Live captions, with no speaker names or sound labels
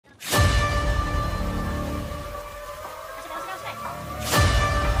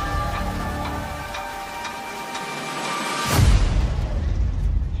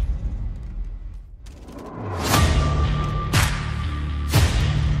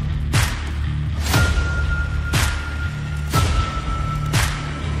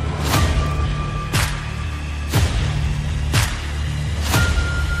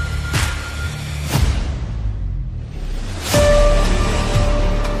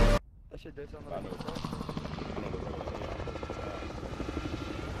shit just on the I know.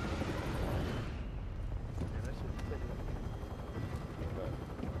 Yeah, that shit's sick.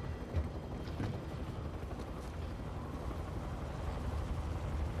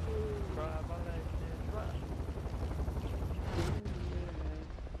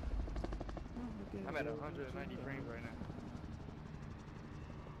 I'm at 190 frames right now.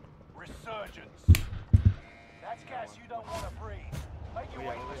 Resurgence. That's gas you don't want to breathe. Make your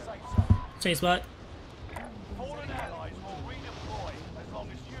way to the safe zone. Same spot. Fallen allies will redeploy as long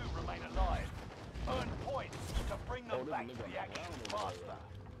as you remain alive. Earn points to bring them back to the action faster.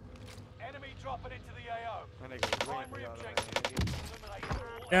 Enemy dropping into the AO. Primary objective is to eliminate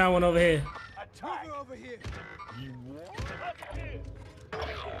all Down one over here. attack. Over here. You what?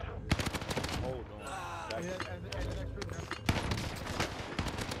 Hold on. And the next group now.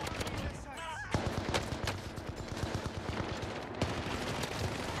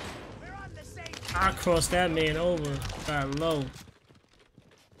 I crossed that man over. Got low.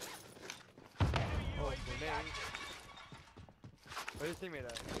 Where's his teammate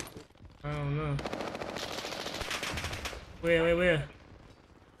at? I don't know. Where?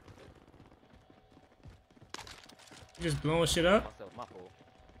 You just blowing shit up? Myself, my fault.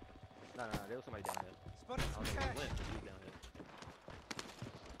 No, there was somebody down there. I don't know who went, but he was down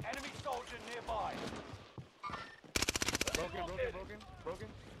there. Enemy soldier nearby. Broken.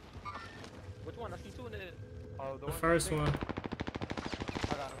 Which one? I see two in there. Oh, The first one. I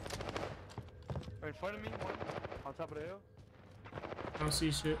got him. Right in front of me, one on top of the hill. I don't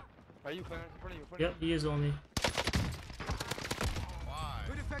see shit. Are you clearing? In front of you? Yep, he is on me.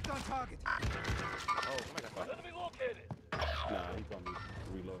 Good effect on target. Oh, somebody got shot. Enemy located. Nah, he got me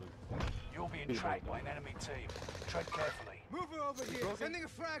reloading. You're being tracked by an enemy team. Tread carefully. Move her over here. Broken? Sending a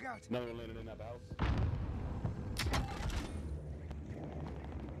frag out. No, we're landing in that house.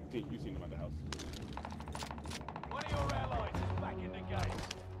 See, you seen him at the house. One of your allies is back in the game.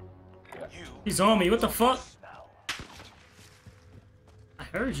 You He's on me. What the fuck? now. I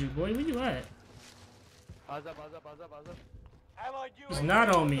heard you, boy. Where you at? Eyes up. Allied He's UAV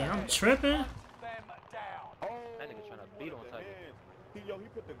not on me. I'm overhead. tripping. Them down. Oh, That nigga trying to beat on Tiger. he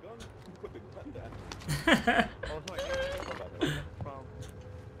put the gun down. Oh, sorry. From.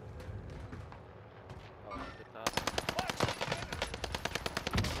 Oh, TikTok.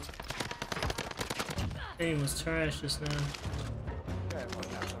 Game was trash just now.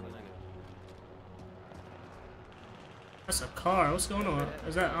 That's a car. What's going on?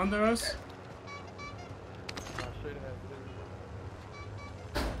 Is that under us? Straight ahead.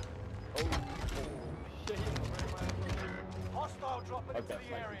 Hostile dropping into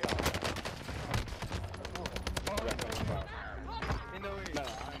the area. In the way. Nah,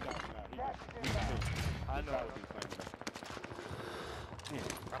 I ain't got him. I know.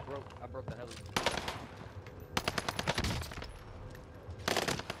 I broke the heli.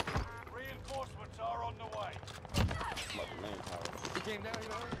 Reinforcements are on the way. He came down, you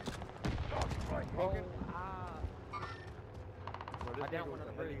know? Broken. Bro, this I down nigga one on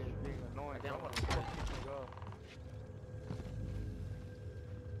the was bridge. being annoying. I down Bro, one I'm on the gonna bridge. fuck this nigga up.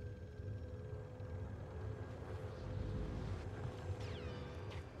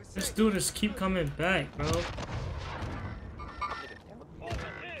 This dude just keep coming back, bro.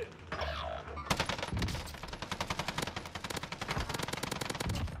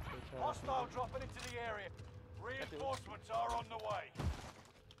 Hostile dropping into the area. Reinforcements are on the way.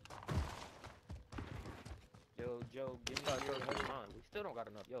 Yo, Joe, give me your mine. We still don't got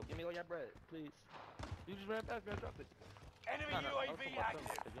enough. Yo, give me all your bread, please. You just ran past me, I dropped it. Enemy I was UAV talking about them,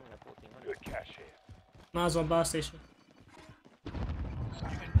 active. 'cause you only have 1400. Good cash here. Mine's on bus station. You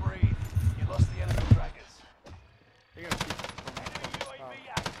can breathe. You lost the enemy trackers. You're gonna see. Enemy UAV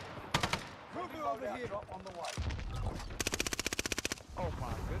active. Move her Loadout over here. drop on the way. Oh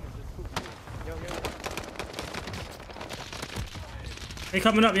my goodness, just pooped me. Yo. They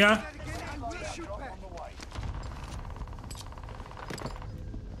coming up, yeah? That again, and we'll Loadout shoot drop back. on the way.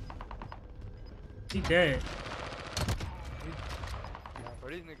 He dead. Bro,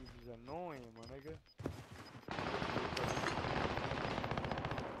 these niggas is annoying, my nigga.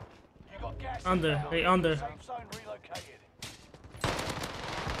 You got gas Under. inbound. They under. Safe zone relocated.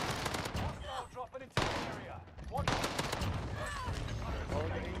 Hostile dropping into the area. Watch out.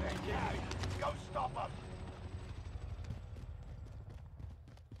 Go stop them.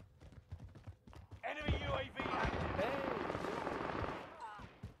 Enemy UAV active.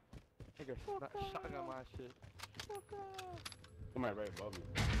 Nigga, shotgun my shit. Somebody right above me.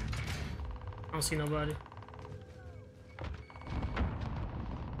 I don't see nobody.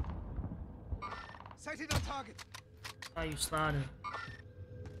 Sighted on target. How you sliding?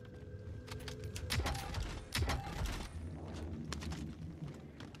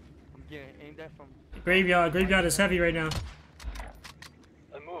 that from? Graveyard. Graveyard is heavy right now.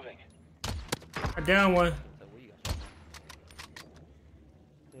 I'm moving. I down one. So where you got?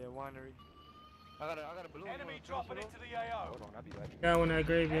 Yeah, winery. I got a balloon. Enemy dropping into the AO. Hold on, I'll be back. Down one at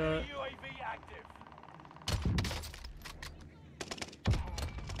graveyard. Enemy UAV active.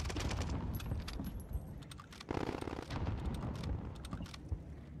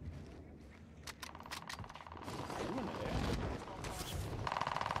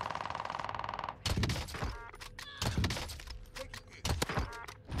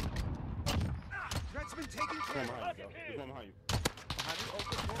 Threat's been taken Come care on of. behind you, Joe. There's one behind you. Behind you,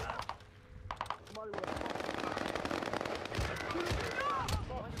 open door. Somebody with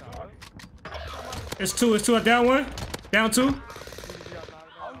It's two. It's two. I down one. Down two. Only They're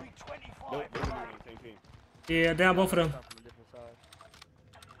 25 on remain. the same team. Yeah, down both of them. From a different side.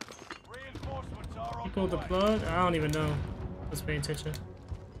 Reinforcements are on He pulled the way. plug. I don't even know. Let's pay attention.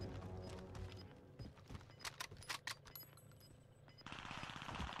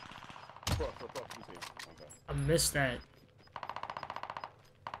 Cross, you see him. Okay. I missed that.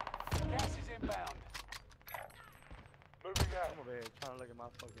 Gas is inbound. Moving out. I'm over here trying to look at my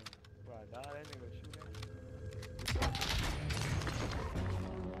fucking. Bro, I died. That nigga was shooting at me.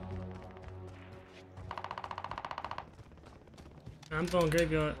 I'm going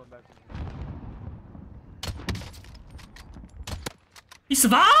graveyard. I went back to He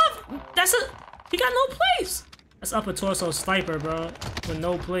survived? That's a. He got no plates. That's upper torso sniper, bro, with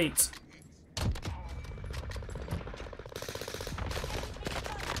no plates.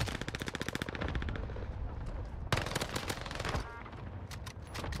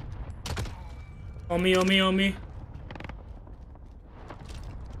 On me, on me, on me.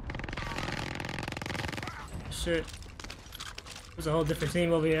 Shit. There's a whole different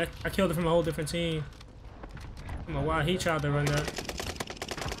team over here. I killed it from a whole different team. I don't know why he tried to run that.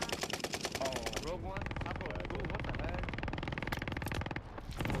 Rogue One. I broke blue. What the heck?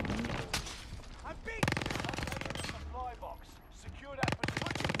 I'm beat. Supply box. Secure that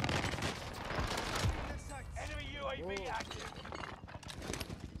position. Enemy UAV active.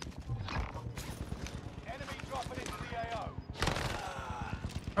 Enemy dropping into the AO.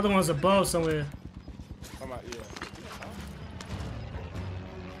 Other one's above somewhere. I'm out, yeah.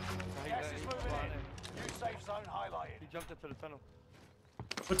 Gas is moving in. New safe zone highlighted. He jumped into the tunnel.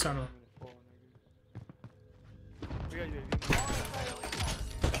 What tunnel? We got you.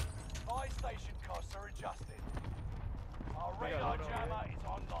 Buy station costs are adjusted. Our Yeah, radar hold on, jammer is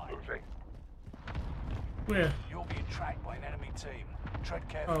online. Moving. Where? You're being tracked by an enemy team. Tread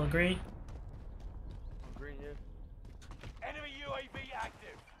carefully. Oh, green. I'm green here. Enemy UAV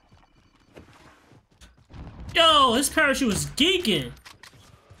active. Yo, his parachute was geeking. Look,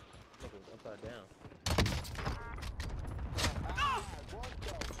 it was upside down.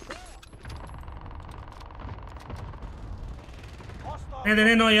 Hostile And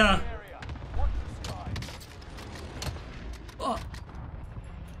then on y'all. area. Watch the sky. Oh,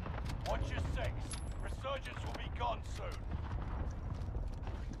 Watch your six. Resurgence will be gone soon.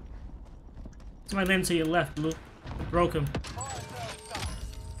 somebody landed to your left, Blue. Broke him. Fire sales done.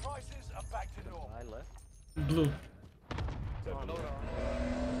 Prices are back to normal. I left. Blue.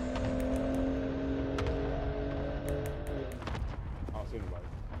 I don't see anybody.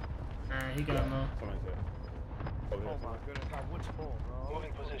 Nah, he got low. Somebody's there. Over Oh here, my somewhere. goodness. God, which phone, bro?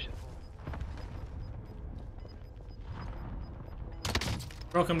 Moving position.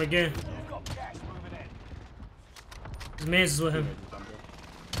 Broke him again. You've got gas moving in. His man's is with him.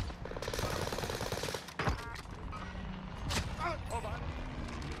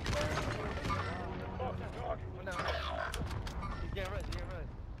 He's getting red. He's getting red.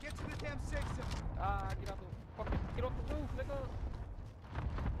 Get to the damn safe zone. Ah, get off the fucking. Get off the roof, nigga.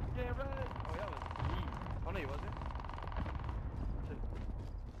 He's getting red. Oh, that was me. Oh, no, he wasn't.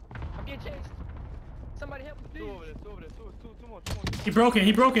 I'm getting chased. Somebody help me, please. Two over there. Two over there. Two more. He broken.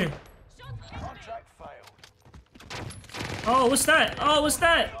 He broken. Contract failed. Oh, what's that? Oh, what's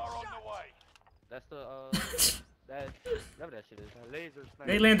that? Are on the way. That's the that whatever that shit is. Laser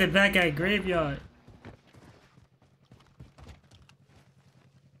sniper. They landed back at graveyard.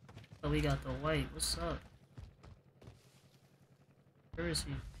 Oh, we got the white. What's up? Where is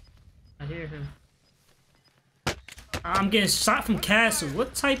he? I hear him. I'm getting shot from castle.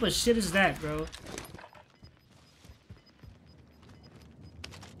 What type of shit is that, bro?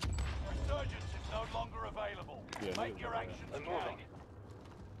 Resurgence is no longer available. Yeah, Make your actions count.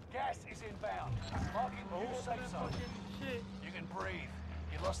 Gas is inbound. Marking new safe zone. Shit. You can breathe.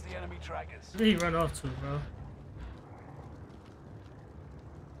 You lost the enemy trackers. Where did he run off to, bro?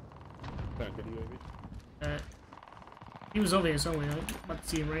 Thank you, UAV. He was over here somewhere. I'm about to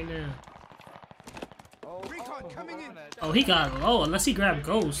see him right now. Squad coming in. Oh, he got low. Unless he grabbed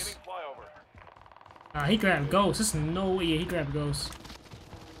Ghost. Giving flyover. Nah, he grabbed Ghost. There's no way he grabbed Ghost.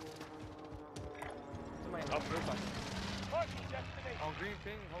 Somebody Up, this side. on green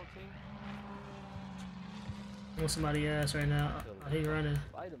ping, whole team. I want somebody ass right now. Oh, he running.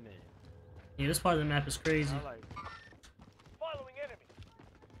 Spider-Man. Yeah, this part of the map is crazy. I like. Following enemy.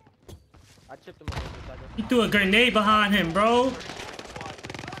 I chipped him on the side. He threw a grenade behind him, bro.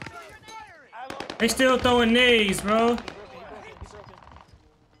 They still throwing nades, bro.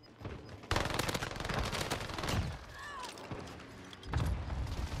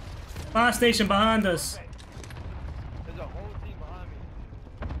 Fire station behind us. There's a whole team behind me.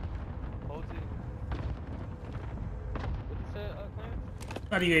 Whole team. What you said,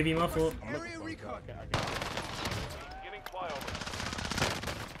 Clarence? Not UAV, my fault. Area recon. Giving flyover.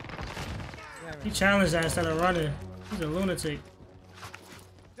 He challenged that instead of running. He's a lunatic.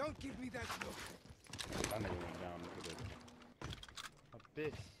 Don't give me that look. That nigga went down. Look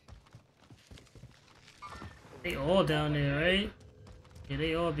at Bitch. They all down there, right? Yeah,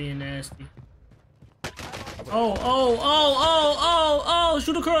 they all being nasty. Oh,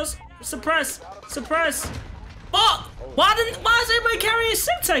 shoot across. Suppress. Suppress. Fuck! Why is everybody carrying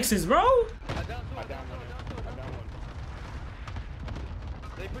Simtexes, bro? I down two. I down one. I down one.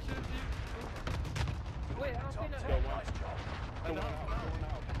 They push it into you. Wait, I don't see Still that. one. Still one out.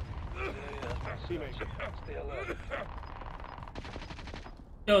 Teammate.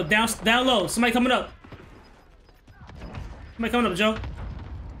 Yo, down low. Somebody coming up. Somebody coming up, Joe.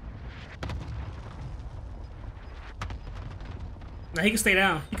 Nah, he can stay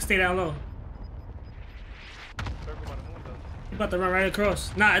down. He can stay down low. Circle by the moon, though. He about to run right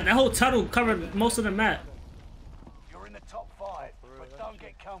across. Nah, that whole tunnel covered most of the map. You're in the top 5, but don't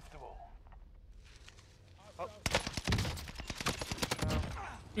get comfortable.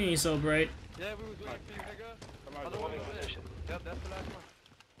 He ain't so bright. Yeah, we was waiting for you, nigga. Come out, Other go one on. over there. Yep, that's the last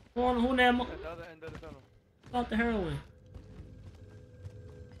one. Who that? At the other end of the tunnel. About the heroin.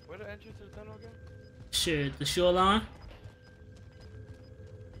 Where the entrance to the tunnel again? Shit, the shoreline.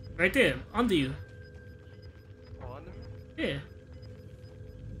 Right there, under you. Oh, under me? Yeah.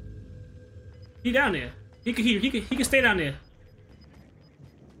 He down there. He can stay down there.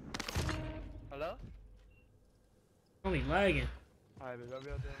 Hello? Only lagging. Alright, baby, I'll be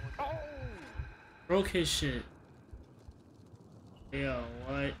out there in one second. Broke his shit. Yo,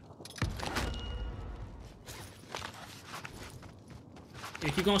 what? Yeah,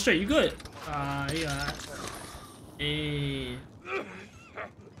 keep going straight. You good? Yeah. Hey.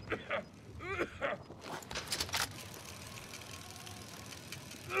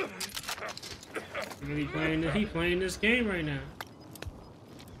 He playing this game right now.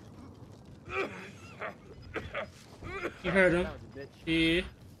 You heard him. Yeah.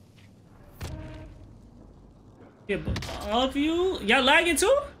 Yeah, but all of you, y'all lagging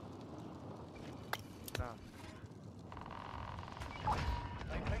too? Nah.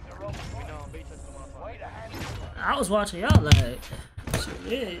 They think they're on We know, bait us come on. way to handle it. I was watching y'all lag.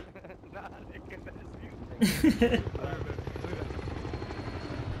 Shit. Nah, nigga, that's you. Yeah. Alright, baby.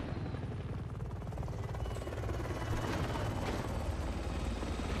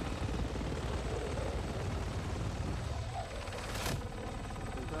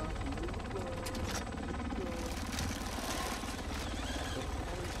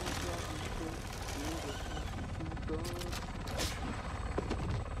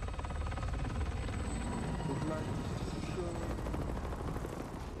 Look at that.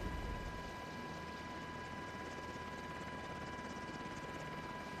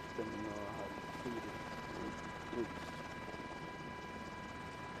 Don't know how to feed it.